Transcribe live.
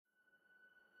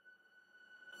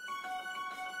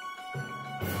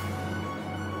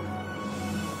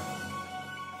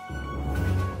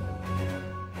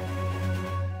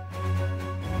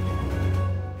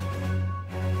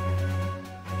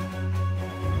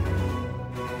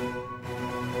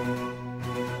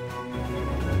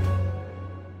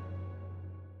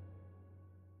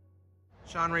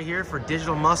Shawn right here for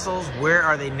Digital Muscles. Where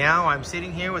are they now? I'm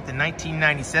sitting here with the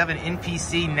 1997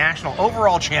 NPC National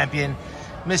Overall Champion,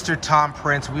 Mr. Tom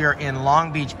Prince. We are in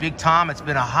Long Beach. Big Tom, it's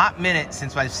been a hot minute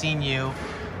since I've seen you,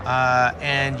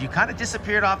 and you kind of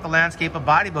disappeared off the landscape of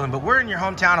bodybuilding, but we're in your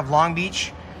hometown of Long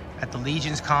Beach at the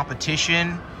Legions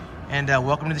competition, and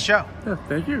welcome to the show. Yeah,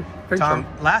 thank you. Thanks, Tom,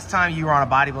 Shawn. last time you were on a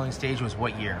bodybuilding stage was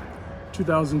what year?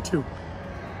 2002.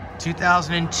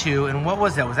 2002, and what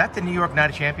was that? Was that the New York Night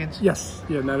of Champions? Yes,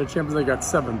 yeah, Night of Champions. I got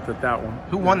 7th at that one.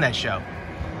 Who won that show?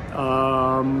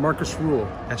 Marcus Rule.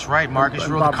 That's right, Marcus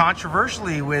Rule.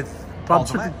 Controversially with Paul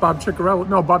Dillette. Bob Ciccarello.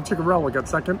 No, Bob Ciccarello got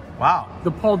 2nd. Wow. The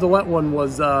Paul Dillette one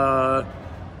was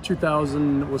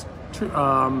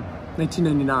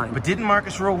 1999. But didn't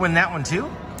Marcus Rule win that one too?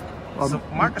 So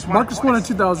Marcus won in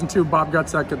 2002. Bob got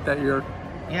 2nd that year.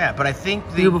 Yeah, but I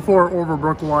think the year before,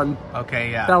 Overbrook won.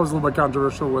 Okay, yeah. That was a little bit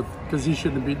controversial because he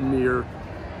shouldn't have beaten me or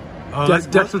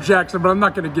Dexter Jackson, but I'm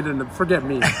not going to get into forget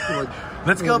me.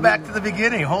 Let's go back to the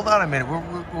beginning. Hold on a minute.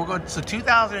 We'll go. So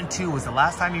 2002 was the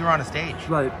last time you were on a stage.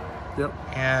 Right. Yep.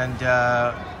 And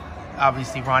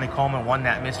obviously Ronnie Coleman won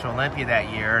that Mr. Olympia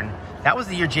that year, and that was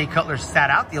the year Jay Cutler sat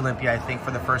out the Olympia, I think,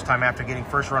 for the first time after getting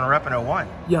first runner-up in 01.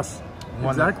 Yes.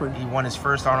 Exactly. He won his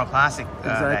first Arnold Classic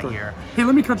that year. Hey,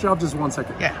 let me cut you off just 1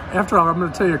 second. Yeah. After all, I'm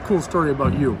going to tell you a cool story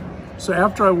about you. So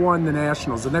after I won the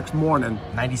Nationals, the next morning,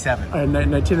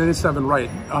 1997, right?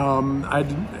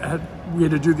 We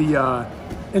had to do the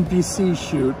NPC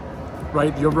shoot,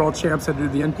 right? The overall champs had to do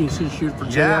the NPC shoot for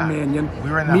J.M. Mannion.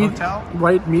 We were in the hotel,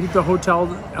 right? Meet at the hotel.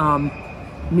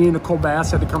 Me and Nicole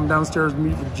Bass had to come downstairs and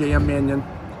meet with J.M. Mannion.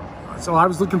 So I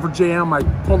was looking for J.M. I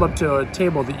pulled up to a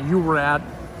table that you were at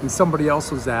and somebody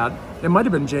else was at. It might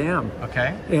have been JM.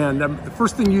 Okay. And the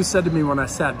first thing you said to me when I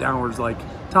sat down was like,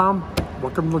 Tom,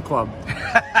 welcome to the club.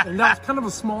 And that was kind of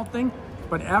a small thing,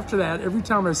 but after that, every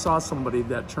time I saw somebody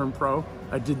that turned pro,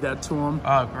 I did that to them.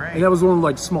 Oh, great. And that was one of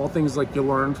like small things like you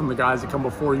learn from the guys that come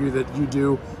before you that you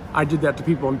do. I did that to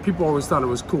people, and people always thought it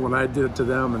was cool, and I did it to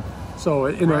them. And so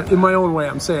in my own way,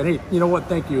 I'm saying, hey, you know what,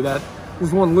 thank you. That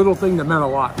was one little thing that meant a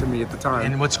lot to me at the time.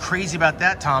 And what's crazy about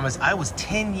that, Tom, is I was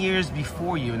 10 years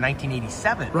before you in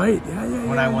 1987. Right, yeah.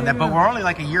 When I won that, but we're only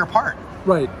like a year apart.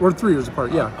 Right, we're 3 years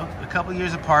apart, yeah. A couple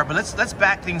years apart, but let's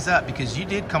back things up because you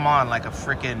did come on like a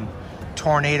freaking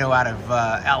tornado out of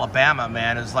Alabama,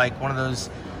 man. It was like one of those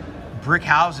brick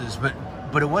houses, but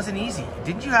it wasn't easy.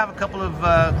 Didn't you have a couple of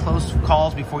close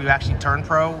calls before you actually turned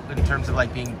pro in terms of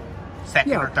like being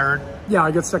second or third? Yeah,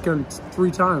 I got second 3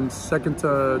 times. Second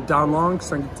to Don Long,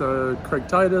 second to Craig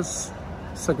Titus,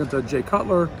 second to Jay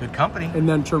Cutler. Good company. And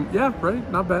then turned, yeah,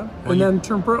 right, not bad. Well, and then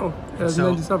turned pro as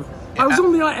 97. I was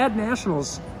only at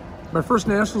Nationals. My first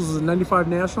Nationals was the 95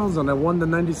 Nationals, and I won the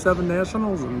 97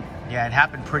 Nationals. And yeah, it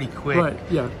happened pretty quick. Right,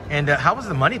 yeah. And how was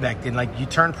the money back then? Like, you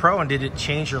turned pro, and did it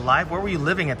change your life? Where were you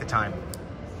living at the time?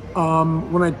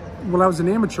 When I was an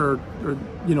amateur,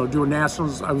 doing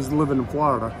Nationals, I was living in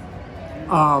Florida.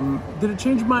 Did it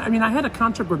change my? I mean, I had a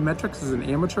contract with Metrics as an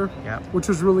amateur, which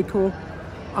was really cool.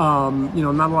 Not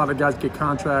a lot of guys get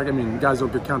contract. I mean, guys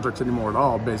don't get contracts anymore at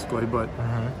all, basically. But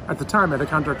at the time, I had a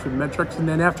contract with Metrics, and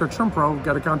then after Turn Pro,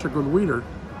 got a contract with Weider,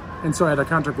 and so I had a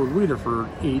contract with Weider for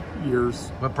 8 years.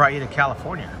 What brought you to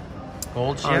California?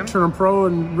 Gold Gym? Turn Pro,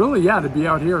 and really, to be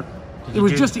out here. It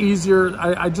was just easier.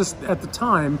 I just at the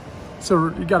time. So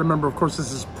you got to remember, of course,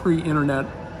 this is pre-internet.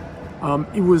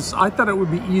 I thought it would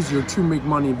be easier to make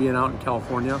money being out in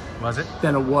California. Was it?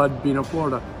 Than it would being in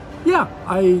Florida. Yeah,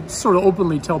 I sort of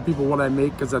openly tell people what I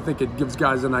make because I think it gives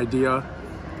guys an idea.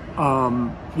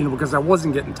 Because I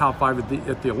wasn't getting top 5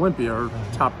 at the Olympia or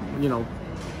top, I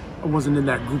wasn't in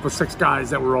that group of 6 guys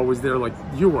that were always there like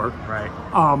you were. Right.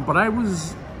 But I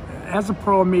was, as a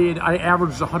pro, I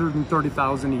averaged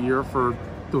 $130,000 a year for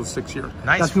those 6 years.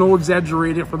 Nice. That's no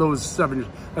exaggeration for those 7 years.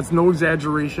 That's no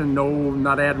exaggeration. No,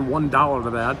 not adding $1 to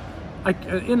that.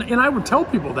 And I would tell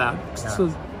people that. Yeah. So,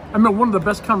 one of the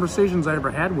best conversations I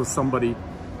ever had with somebody in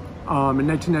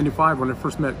 1995 when I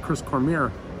first met Chris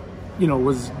Cormier,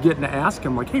 was getting to ask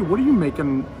him like, hey, what are you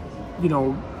making,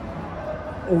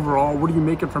 overall? What are you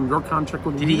making from your contract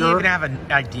with Weider? Did he even have an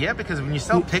idea? Because when you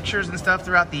sell pictures and stuff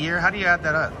throughout the year, how do you add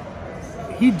that up?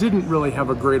 He didn't really have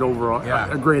a great overall,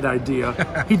 a great idea.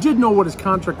 He did know what his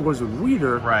contract was with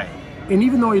Weider. Right. And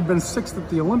even though he'd been 6th at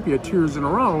the Olympia 2 years in a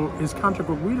row, his contract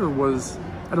with Weider was,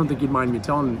 I don't think he'd mind me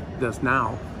telling this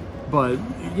now, but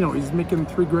he's making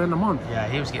 $3 grand a month. Yeah,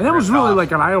 he was getting. And that was really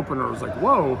like an eye opener. It was like,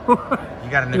 whoa.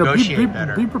 You got to negotiate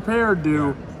better. Be prepared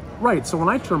to, right. So when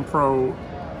I turned pro,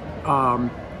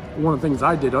 one of the things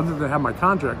I did, other than have my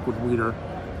contract with Weider,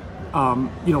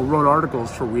 wrote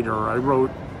articles for Weider. I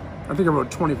I think I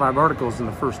wrote 25 articles in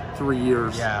the first 3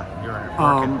 years. Yeah, you're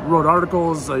right. Wrote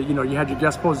articles, you know, you had your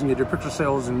guest posing, you had your picture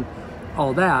sales and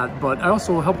all that, but I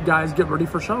also helped guys get ready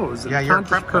for shows. And you're a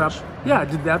prep coach. Yeah, I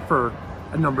did that for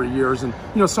a number of years, and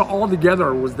you know, so all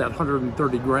together was that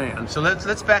 130 grand. So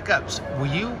let's back up. So,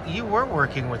 you were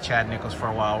working with Chad Nichols for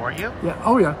a while, weren't you? Yeah.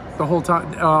 Oh yeah. The whole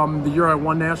time. The year I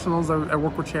won nationals, I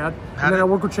worked with Chad, and then I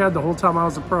worked with Chad the whole time I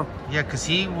was a pro. Yeah, because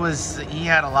he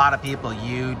had a lot of people.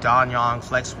 You, Don Young,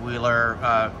 Flex Wheeler,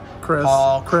 Chris,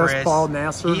 Paul,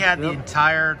 Nasser. He had the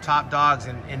entire top dogs,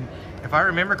 and if I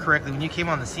remember correctly, when you came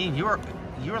on the scene, you were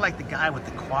like the guy with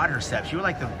the quadriceps. You were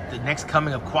like the next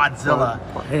coming of Quadzilla.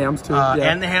 Hams too,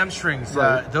 and the hamstrings.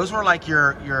 Right. Those were like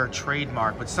your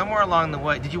trademark. But somewhere along the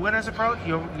way, did you win as a pro?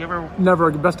 You ever? Never.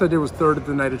 The best I did was third at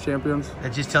the Night of Champions.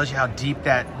 That just tells you how deep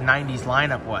that '90s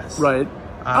lineup was. Right.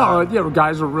 Yeah,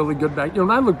 guys were really good back. You know,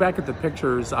 when I look back at the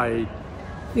pictures, I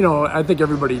think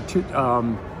everybody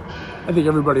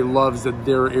loves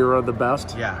their era the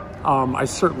best. Yeah. I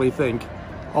certainly think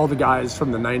all the guys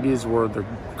from the 90s were the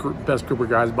best group of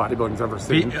guys bodybuilding's ever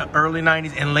seen. The early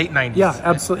 90s and late 90s. Yeah,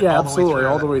 absolutely. Yeah, absolutely.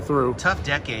 All the way through. Tough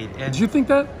decade. And did you think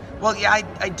that? Well, yeah,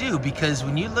 I do, because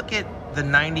when you look at the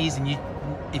 90s and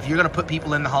if you're going to put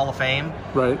people in the Hall of Fame,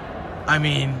 right? I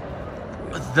mean,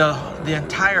 the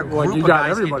entire group of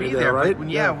guys could be there, right?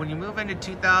 But when you move into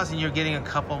 2000, you're getting a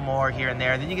couple more here and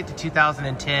there. Then you get to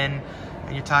 2010,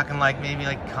 and you're talking maybe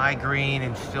like Kai Green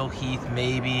and Phil Heath,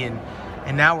 maybe,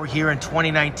 and now we're here in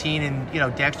 2019, and you know,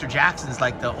 Dexter Jackson's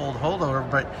like the old holdover,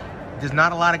 but there's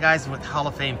not a lot of guys with Hall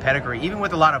of Fame pedigree, even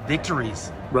with a lot of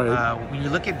victories. Right. When you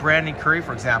look at Brandon Curry,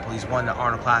 for example, he's won the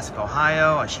Arnold Classic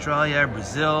Ohio, Australia,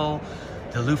 Brazil,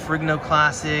 the Lou Ferrigno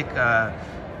Classic,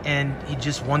 and he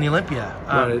just won the Olympia.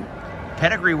 Right.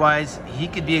 Pedigree-wise, he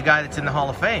could be a guy that's in the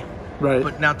Hall of Fame. Right.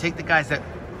 But now take the guys that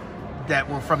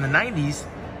were from the 90s,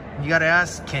 you got to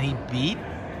ask, can he beat?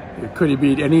 Could he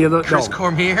beat any of the Chris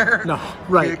Cormier? No,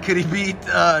 right. Could he beat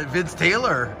Vince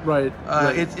Taylor? Right.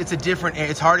 It's a different.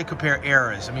 It's hard to compare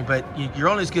eras. I mean, but you're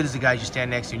only as good as the guys you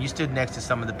stand next to, and you stood next to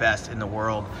some of the best in the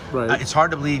world. Right. It's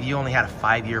hard to believe you only had a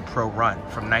 5-year pro run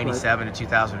from '97 to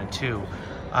 2002,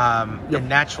 and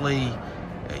naturally,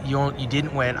 you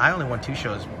didn't win. I only won 2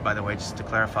 shows, by the way, just to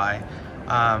clarify.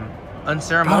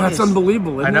 Unceremonious. Oh, that's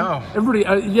unbelievable. I know. Everybody,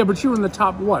 yeah, but you were in the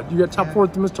top what? You got top 4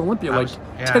 at the Mr. Olympia,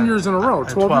 10 years in a row,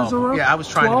 12 years in a row? Yeah, I was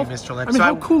trying 12? to be Mr. Olympia. I mean,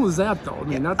 how cool is that, though? I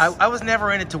mean, I was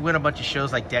never in it to win a bunch of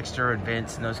shows like Dexter and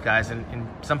Vince and those guys, and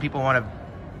some people want to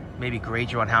maybe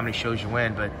grade you on how many shows you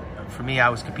win, but for me, I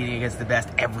was competing against the best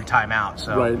every time out.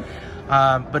 So, right.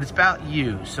 But it's about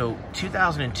you. So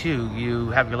 2002, you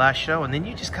have your last show, and then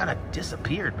you just kind of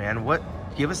disappeared, man.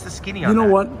 Give us the skinny on that. You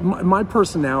know what? My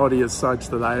personality is such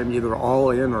that I am either all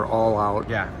in or all out.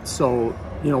 Yeah. So,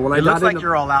 you know, when it looks like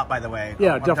you're all out, by the way.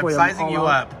 Yeah, definitely. I'm sizing you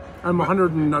up. I'm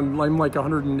like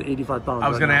 185 pounds. I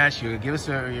was going to ask you. Give us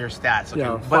your stats. Okay.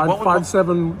 Yeah,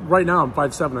 5'7". Right now, I'm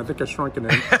 5'7". I think I shrunk it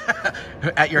in.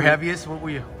 At your heaviest, what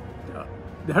were you?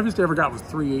 The heaviest I ever got was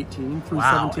 318,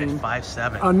 317. Wow, at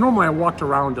 5'7". Normally, I walked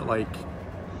around at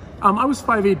I was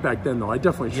 5'8" back then, though. I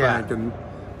definitely shrank in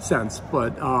sense,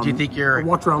 but do you think I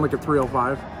walked around like a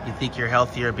 305. You think you're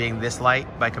healthier being this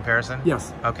light by comparison?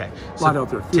 Yes. Okay. A lot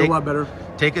healthier. Feel a lot better.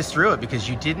 Take us through it, because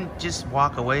you didn't just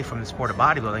walk away from the sport of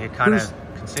bodybuilding. It kind of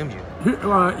consumed you.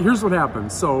 Here's what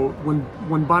happened. So when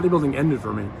bodybuilding ended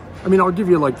for me, I mean, I'll give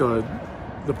you like the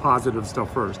positive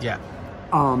stuff first. Yeah.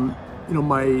 You know,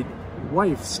 my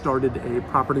wife started a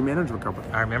property management company.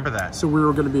 I remember that. So we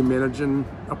were going to be managing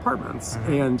apartments,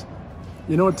 and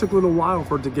you know, it took a little while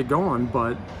for it to get going,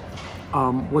 but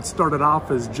what started off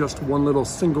as just one little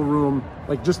single room,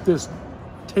 like just this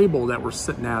table that we're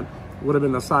sitting at, would have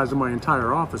been the size of my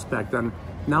entire office back then.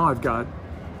 Now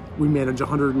we manage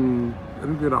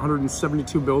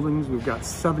 172 buildings. We've got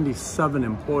 77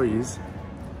 employees.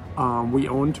 We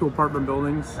own 2 apartment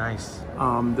buildings. Nice.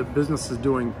 The business is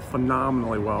doing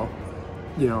phenomenally well.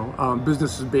 You know,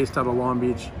 business is based out of Long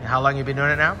Beach. How long have you been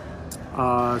doing it now?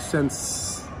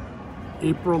 Since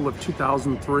April of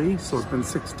 2003, so it's been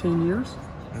 16 years.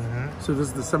 So this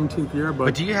is the 17th year.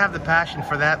 But do you have the passion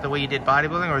for that the way you did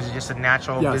bodybuilding, or is it just a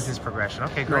natural business progression?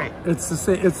 Okay, great. No, it's the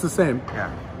same. It's the same.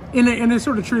 Yeah. And I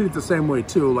sort of treat it the same way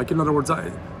too. Like, in other words,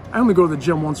 I only go to the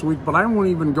gym once a week, but I won't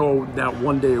even go that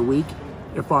one day a week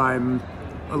if I'm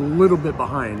a little bit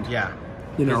behind. Yeah.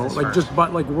 You know,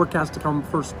 like work has to come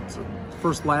first,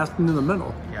 last, and in the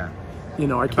middle. Yeah. You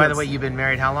know, I can't. By the way, you've been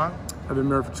married how long? I've been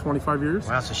married for 25 years.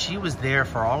 Wow, so she was there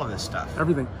for all of this stuff.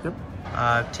 Everything, yep.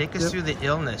 Take us through the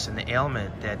illness and the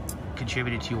ailment that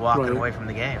contributed to you walking away from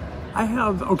the game. I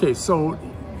have, okay, so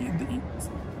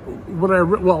what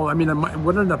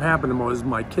ended up happening was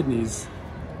my kidneys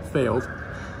failed.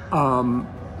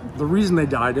 The reason they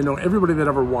died, I know everybody that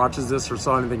ever watches this or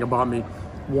saw anything about me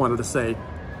wanted to say,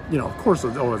 you know, of course,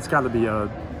 oh, it's got to be a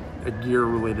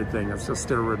gear-related thing. It's a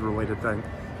steroid-related thing.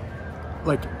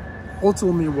 Like,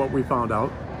 ultimately what we found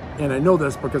out, and I know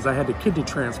this because I had a kidney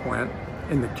transplant,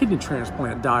 and the kidney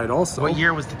transplant died also. What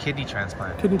year was the kidney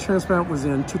transplant? Kidney transplant was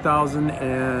in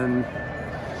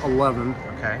 2011.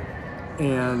 Okay.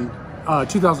 And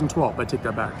 2012, I take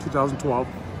that back, 2012.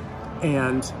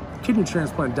 And kidney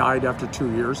transplant died after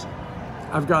 2 years.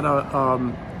 I've got a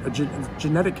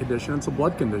genetic condition, it's a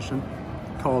blood condition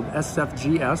called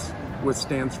SFGS, which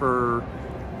stands for,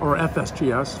 or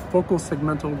FSGS, focal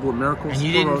segmental glomerular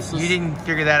sclerosis. And you didn't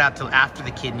figure that out till after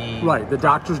the kidney. Right, the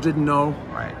doctors didn't know.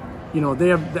 Right. You know, they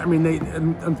have, I mean,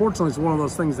 unfortunately it's one of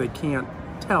those things they can't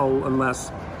tell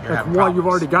unless, like, while you've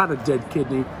already got a dead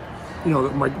kidney, you know,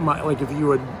 like if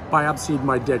you had biopsied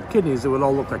my dead kidneys, it would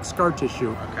all look like scar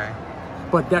tissue. Okay.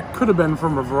 But that could have been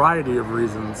from a variety of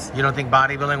reasons. You don't think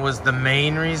bodybuilding was the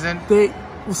main reason?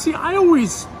 Well, see, I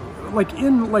always,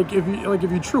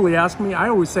 if you truly ask me, I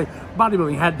always say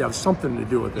bodybuilding had to have something to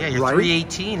do with it. Yeah, you're right?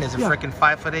 318 as a freaking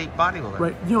 5'8" bodybuilder.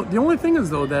 Right. You know, the only thing is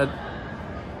though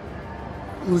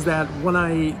was that when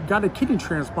I got a kidney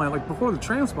transplant, like before the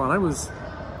transplant, I was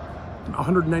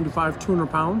 195,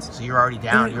 200 pounds. So you're already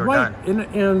down. You were done.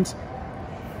 And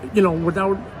you know,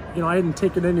 without, you know, I hadn't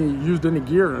used any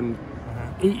gear in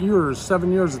 8 years,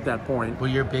 7 years at that point. Well,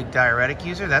 you're a big diuretic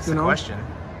user? That's the question.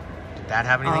 Did that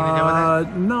have anything to do with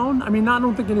it? No, I mean, I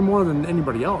don't think any more than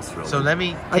anybody else, really. So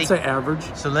I'd say average.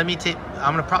 So I'm going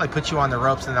to probably put you on the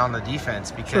ropes and on the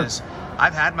defense because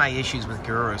I've had my issues with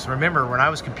gurus. Remember, when I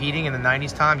was competing in the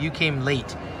 90s, Tom, you came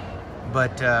late.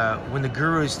 But when the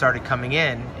gurus started coming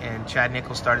in and Chad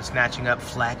Nichols started snatching up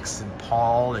Flex and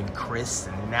Paul and Chris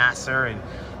and Nasser and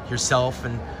yourself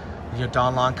and, you know,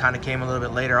 Don Long kind of came a little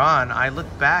bit later on, I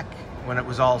looked back when it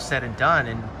was all said and done,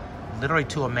 and literally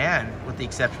to a man, with the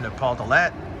exception of Paul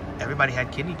Dillette, everybody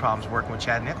had kidney problems working with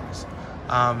Chad Nichols.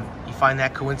 You find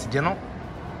that coincidental?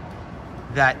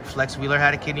 That Flex Wheeler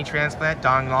had a kidney transplant,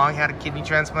 Don Long had a kidney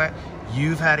transplant,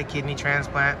 you've had a kidney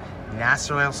transplant,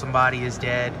 Nasser El Somebody is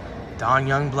dead, Don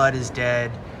Youngblood is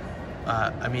dead.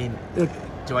 I mean,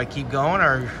 do I keep going,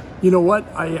 or? You know what?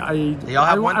 They all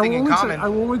have one thing in common. I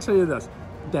will only tell you this.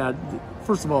 Dad,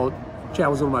 first of all, Chad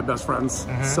was one of my best friends,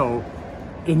 so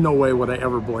in no way would I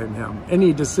ever blame him.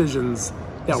 Any decisions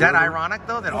that Is that ironic,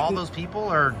 though, that all those people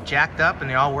are jacked up and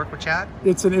they all work with Chad?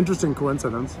 It's an interesting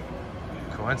coincidence.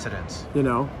 Coincidence. You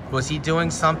know? Was he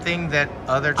doing something that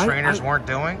other trainers weren't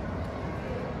doing?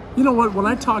 You know what? When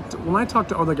I talk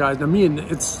to other guys, I mean,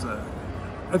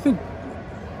 I think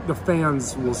the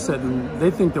fans will sit and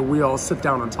they think that we all sit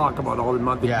down and talk about all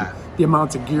the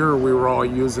amounts of gear we were all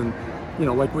using. You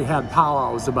know, like we had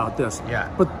powwows about this. Yeah.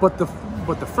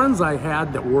 But the friends I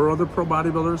had that were other pro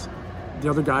bodybuilders, the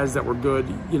other guys that were good,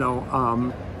 you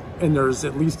know, and there's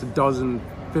at least 12,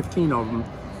 15 of them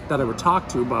that I would talk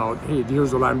to about, hey,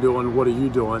 here's what I'm doing, what are you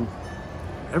doing?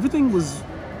 Everything was,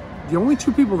 the only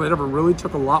two people that ever really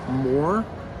took a lot more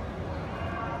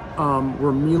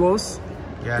were Milos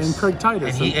and Craig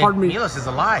Titus. And pardon me, Milos is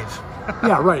alive.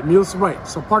 Yeah, right. Milos, right.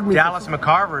 So pardon me. Dallas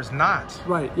McCarver is not.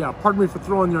 Right. Yeah. Pardon me for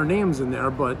throwing their names in there,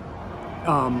 but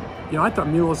you know, I thought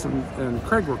Milos and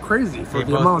Craig were crazy for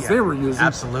the amounts they were using.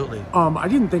 Absolutely. I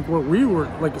didn't think what we were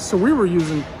like. So we were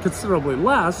using considerably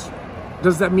less.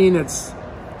 Does that mean it's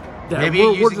that maybe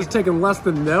we're just taking less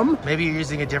than them? Maybe you're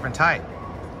using a different type.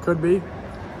 Could be.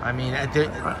 I mean,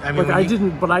 like I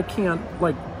didn't, but I can't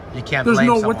like. You can't. There's blame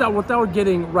no someone. without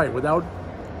getting right without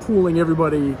pooling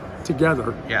everybody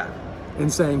together. Yeah.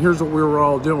 And saying, here's what we were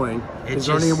all doing. Is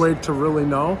there any way to really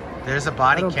know? There's a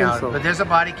body count, but there's a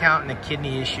body count and a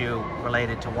kidney issue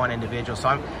related to one individual. So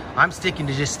I'm sticking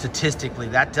to just statistically.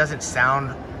 That doesn't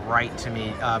sound right to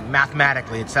me.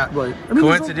 Mathematically, it sounds right. I mean,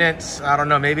 coincidence. I don't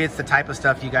know. Maybe it's the type of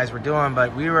stuff you guys were doing,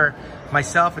 but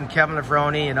myself and Kevin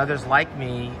Lavroni and others like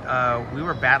me, we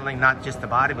were battling not just the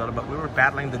bodybuilder, but we were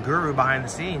battling the guru behind the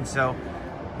scenes. So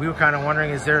we were kind of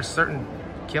wondering, is there a certain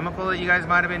chemical that you guys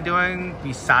might have been doing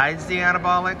besides the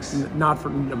anabolics? Not for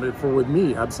with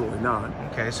me, absolutely not.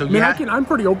 Okay, so I'm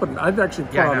pretty open. I've actually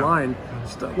put online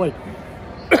stuff, like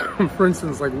for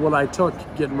instance, like what I took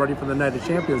getting ready for the Night of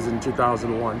Champions in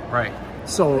 2001. Right.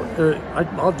 So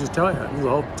I'll just tell you, it was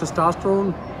all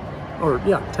testosterone,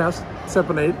 test,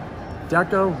 7-8,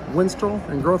 DECA, Winstrol,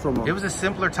 and growth hormone. It was a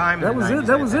simpler time. That was it.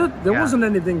 That was it. There wasn't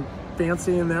anything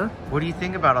fancy in there. What do you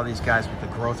think about all these guys with the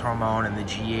growth hormone and the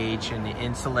GH and the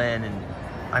insulin? And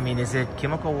I mean, is it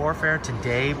chemical warfare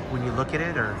today when you look at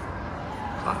it, or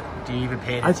do you even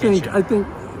pay attention?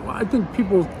 I think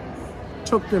people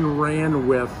took and ran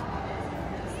with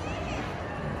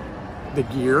the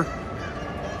gear,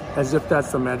 as if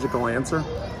that's the magical answer.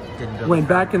 Didn't When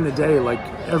back in the day, like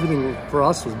everything for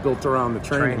us was built around the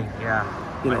training. Yeah.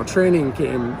 You know, training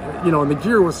came, you know, and the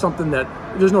gear was something that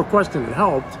there's no question it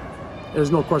helped.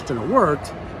 There's no question it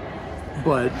worked,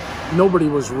 but nobody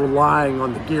was relying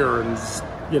on the gear and,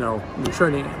 you know, the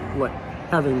training, like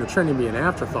having the training be an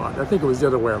afterthought. I think it was the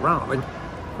other way around. Like,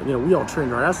 you know, we all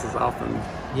trained our asses off, and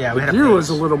the gear was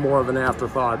a little more of an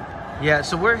afterthought. Yeah,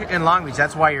 so we're in Long Beach.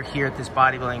 That's why you're here at this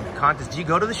bodybuilding contest. Do you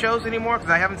go to the shows anymore?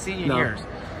 Because I haven't seen you in years.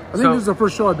 I think this is the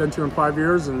first show I've been to in 5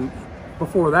 years, and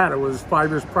before that, it was 5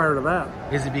 years prior to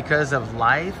that. Is it because of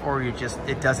life, or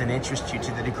it doesn't interest you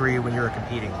to the degree when you were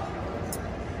competing?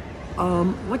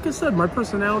 Like I said, my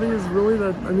personality is really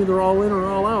that I'm either all in or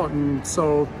all out, and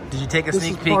so. Did you take a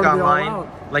sneak peek online?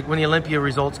 Like when the Olympia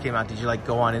results came out, did you like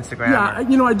go on Instagram? Yeah,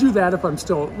 you know, I do that if I'm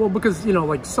still, well, because, you know,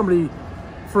 like somebody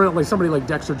like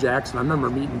Dexter Jackson. I remember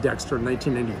meeting Dexter in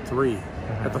 1993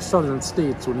 at the Southern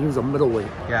States when he was a middleweight.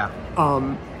 Yeah.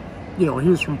 You know, he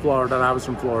was from Florida and I was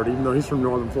from Florida, even though he's from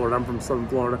Northern Florida, I'm from Southern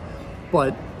Florida.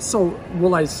 But so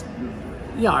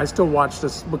I still watch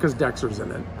this because Dexter's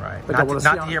in it. Right. Like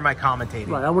not to hear my commentating.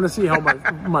 Right. I want to see how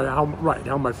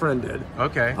how my friend did.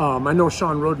 Okay. I know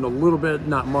Shawn Rhoden a little bit,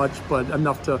 not much, but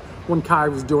enough to when Kai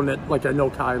was doing it. Like I know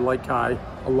Kai, like Kai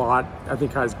a lot. I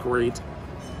think Kai's great.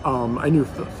 I knew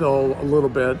Phil a little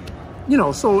bit. You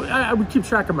know, so I would keep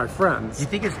track of my friends. Do you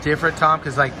think it's different, Tom?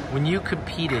 Because like when you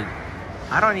competed,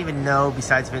 I don't even know,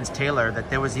 besides Vince Taylor, that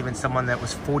there was even someone that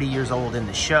was 40 years old in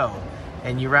the show.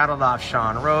 And you rattled off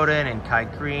Shawn Rhoden and Kai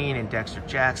Green and Dexter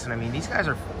Jackson. I mean, these guys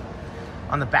are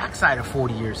on the backside of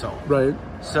 40 years old. Right.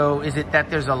 So is it that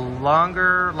there's a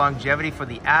longer longevity for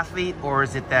the athlete, or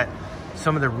is it that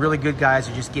some of the really good guys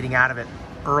are just getting out of it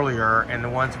earlier and the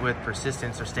ones with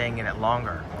persistence are staying in it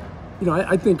longer? You know,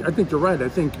 I think you're right. I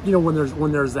think, you know, when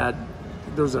there's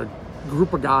a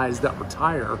group of guys that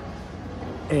retire,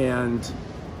 and,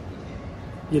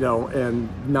 you know, and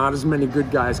not as many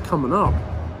good guys coming up.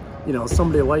 You know,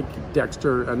 somebody like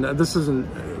Dexter, and this isn't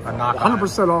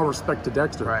 100% all respect to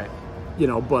Dexter. Right. You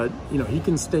know, but, you know, he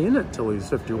can stay in it till he's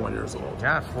 51 years old.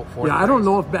 Yeah, 40. Yeah, I don't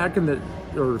know if back in the,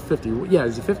 or 50, yeah,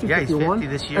 is he 50, yeah, 51? He's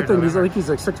 50 this year. I think he's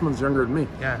like 6 months younger than me.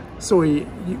 Yeah. So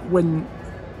when,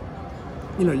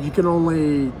 you know, you can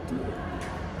only,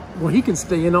 well, he can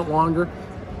stay in it longer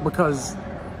because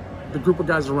the group of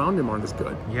guys around him aren't as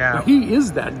good. Yeah. Now, he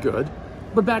is that good,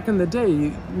 but back in the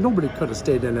day, nobody could have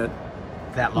stayed in it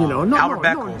that long. You know, Albert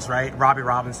Beckles, right? Robbie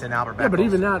Robinson, Albert Beckles. Yeah, but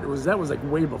even that was like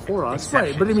way before us.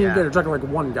 Exceptions, right, but I mean, yeah. they're talking like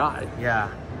one guy. Yeah.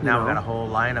 Now we've got a whole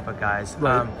lineup of guys.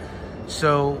 Right.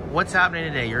 So what's happening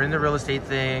today? You're in the real estate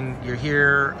thing. You're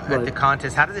here at the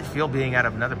contest. How does it feel being at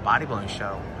another bodybuilding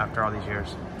show after all these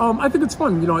years? I think it's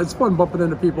fun. You know, it's fun bumping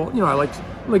into people. You know, I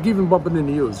like even bumping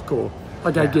into you is cool.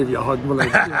 Like I gave you a hug when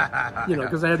you know,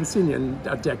 because I hadn't seen you in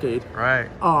a decade. Right.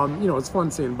 You know, it's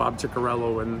fun seeing Bob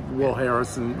Ciccarello and Will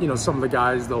Harris and, you know, some of the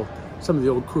guys, some of the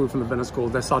old crew from the Venice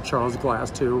Gold. I saw Charles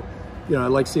Glass too. You know, I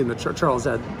like seeing that Charles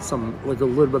had a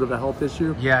little bit of a health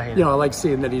issue. Yeah. You know, I like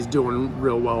seeing that he's doing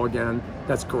real well again.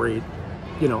 That's great.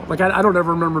 You know, like I don't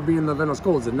ever remember being in the Venice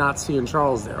Golds and not seeing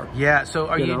Charles there. Yeah. So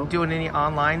are you doing any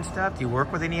online stuff? Do you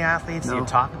work with any athletes? No. Do you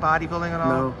talk bodybuilding at all?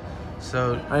 No.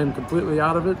 So I am completely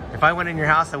out of it. If I went in your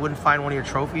house, I wouldn't find one of your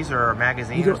trophies or a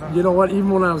magazine or something? You know what? Even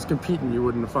when I was competing, you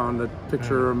wouldn't have found a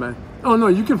picture or a Oh, no,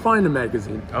 you can find a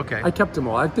magazine. Okay. I kept them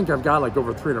all. I think I've got like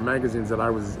over 300 magazines that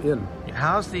I was in.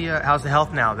 How's the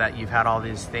health now that you've had all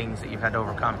these things that you've had to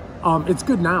overcome? It's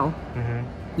good now.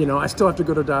 You know, I still have to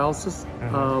go to dialysis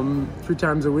 3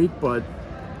 times a week, but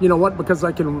you know what? Because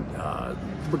I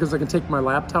can take my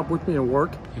laptop with me and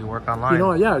work. You work online? You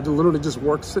know, yeah, I literally just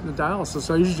work sitting at dialysis.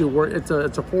 So I usually work, it's a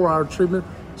 4-hour treatment.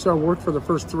 So I work for the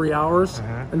first 3 hours,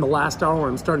 and the last hour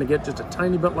I'm starting to get just a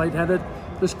tiny bit lightheaded.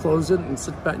 Just close it and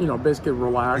sit back, you know, basically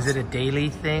relax. Is it a daily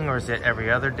thing or is it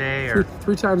every other day? Or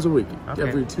three times a week, okay.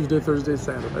 Every Tuesday, Thursday,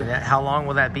 Saturday. And how long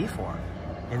will that be for?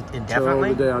 Indefinitely?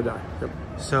 Till the day I die. Yep.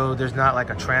 So there's not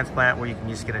like a transplant where you can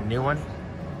just get a new one?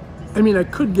 I mean, I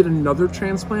could get another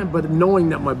transplant, but knowing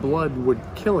that my blood would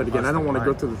kill it again, I don't want to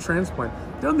go through the transplant.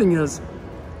 The other thing is,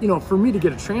 you know, for me to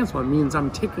get a transplant means I'm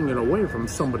taking it away from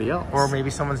somebody else. Or maybe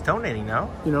someone's donating,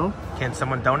 no? You know? Can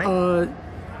someone donate? Or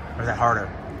is that harder?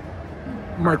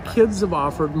 My kids have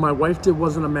offered. My wife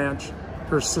wasn't a match.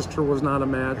 Her sister was not a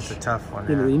match. It's a tough one.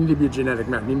 You know, you need to be a genetic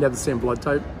match. You need to have the same blood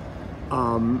type.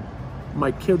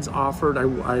 My kids offered. I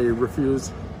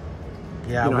refused.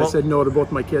 Yeah, you know, I said no to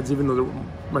both my kids, even though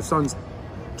my son's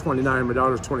 29, my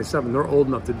daughter's 27. They're old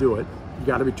enough to do it. You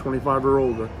got to be 25 or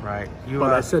older. Right.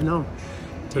 But I said no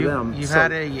to them. You've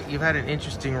had an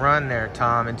interesting run there,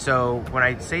 Tom. And so when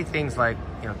I say things like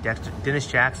you know, Dennis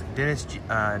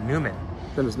Newman.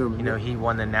 Dennis Newman. You know, he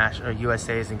won the national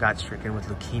USA's and got stricken with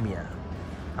leukemia.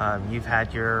 You've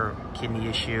had your kidney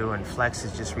issue, and Flex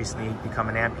has just recently become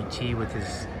an amputee with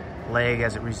his leg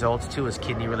as it results to his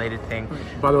kidney-related thing.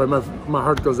 By the way, my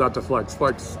heart goes out to Flex.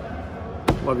 Flex,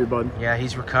 love you, bud. Yeah,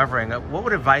 he's recovering.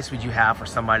 What advice would you have for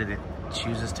somebody that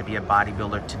chooses to be a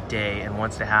bodybuilder today and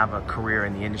wants to have a career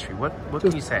in the industry? What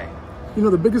can you say? You know,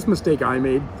 the biggest mistake I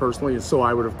made personally is, so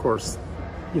I would, of course,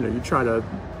 you know, you try to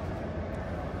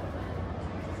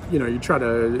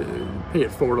pay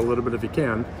it forward a little bit if you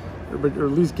can, but or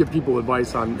at least give people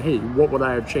advice on, hey, what would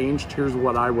I have changed? Here's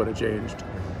what I would have changed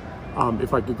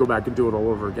if I could go back and do it all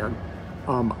over again.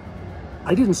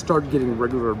 I didn't start getting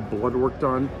regular blood work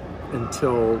done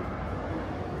until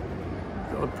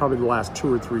probably the last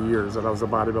 2 or 3 years that I was a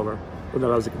bodybuilder, or that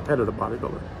I was a competitive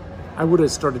bodybuilder. I would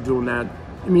have started doing that.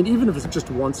 I mean, even if it's just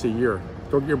once a year,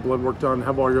 go get your blood work done,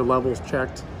 have all your levels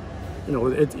checked. You know,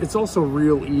 it's also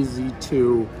real easy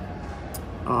to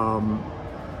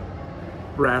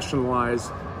rationalize,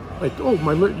 like, oh,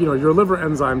 you know, your liver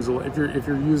enzymes, if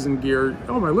you're using gear,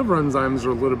 oh, my liver enzymes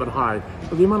are a little bit high,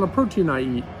 but the amount of protein I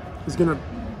eat is going to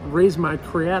raise my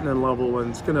creatinine level, and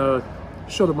it's going to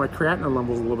show that my creatinine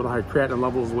level is a little bit high. Creatinine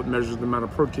level is what measures the amount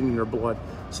of protein in your blood,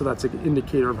 so that's an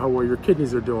indicator of how well your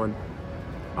kidneys are doing.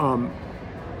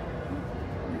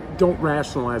 Don't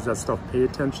rationalize that stuff. Pay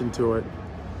attention to it,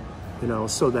 you know,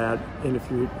 so that, and if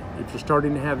you're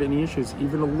starting to have any issues,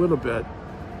 even a little bit,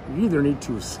 you either need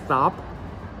to stop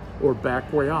or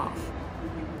back way off.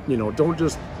 You know, don't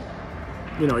just,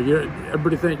 you know,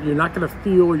 everybody think you're not going to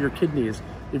feel your kidneys.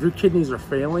 If your kidneys are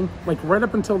failing, like right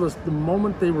up until the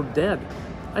moment they were dead,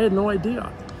 I had no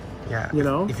idea. Yeah. You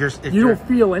know, you don't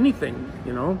feel anything,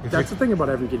 you know. That's the thing about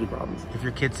having kidney problems. If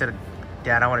your kid said,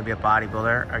 Dad, I want to be a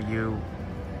bodybuilder, are you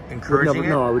encouraging it?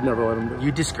 No, I would never let him do it.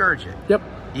 You discourage it? Yep.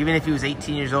 Even if he was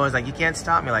 18 years old, it's like, you can't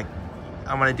stop me. Like,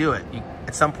 I'm going to do it.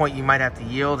 At some point, you might have to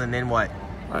yield, and then what?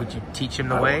 Would you teach him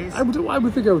the ways? I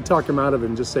would think I would talk him out of it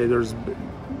and just say there's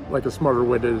like a smarter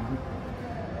way to,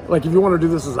 like, if you want to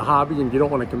do this as a hobby and you don't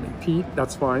want to compete,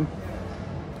 that's fine.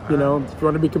 You know, if you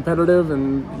want to be competitive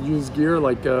and use gear,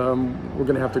 like, we're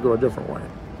going to have to go a different way.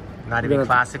 Not even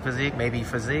classic physique, maybe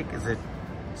physique? Is it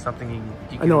something you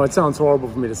can... I know it sounds horrible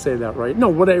for me to say that, right? No,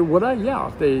 would I? Yeah,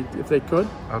 if they could.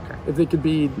 Okay. If they could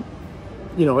be,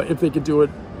 you know, if they could do it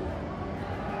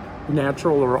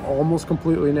natural or almost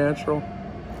completely natural.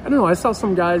 I don't know. I saw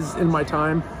some guys in my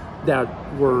time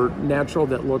that were natural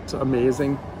that looked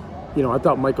amazing. You know, I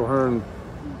thought Michael Hearn,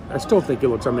 I still think he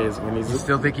looks amazing. And you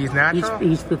still think he's natural?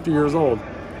 He's 50 years old.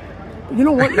 But you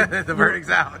know what? The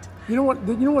verdict's out. You know what?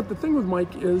 The thing with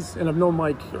Mike is, and I've known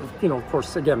Mike, you know, of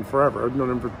course, again, forever. I've known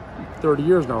him for 30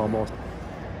 years now almost.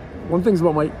 One thing's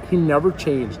about Mike, he never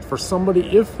changed. For somebody,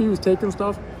 if he was taking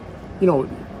stuff, you know,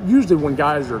 usually when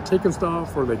guys are taking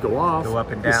stuff or they go off, go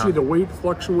up and down. You see the weight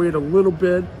fluctuate a little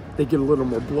bit. They get a little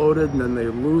more bloated, and then they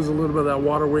lose a little bit of that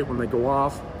water weight when they go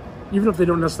off. Even if they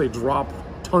don't necessarily drop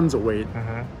tons of weight.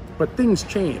 But things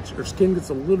change. Their skin gets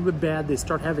a little bit bad. They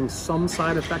start having some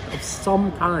side effect of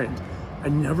some kind. I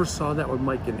never saw that with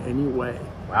Mike in any way.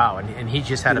 Wow, and he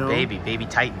just had a baby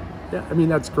Titan. Yeah, I mean,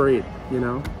 that's great, you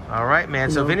know. All right,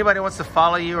 man. So if anybody wants to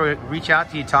follow you or reach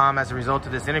out to you, Tom, as a result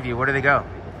of this interview, where do they go?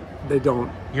 They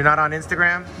don't. You're not on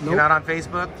Instagram? Nope. You're not on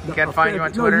Facebook? You can't find you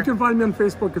on Twitter? No, you can find me on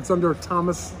Facebook. It's under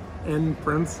Thomas N.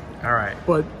 Prince. All right.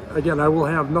 But again, I will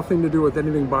have nothing to do with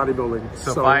anything bodybuilding.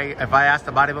 So if I ask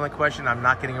the bodybuilding question, I'm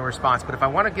not getting a response. But if I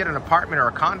want to get an apartment or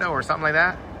a condo or something like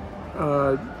that?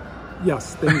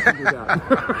 Yes, then you can do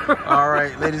that. All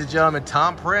right, ladies and gentlemen,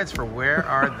 Tom Prince for Where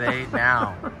Are They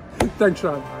Now? Thanks,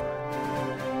 Shawn.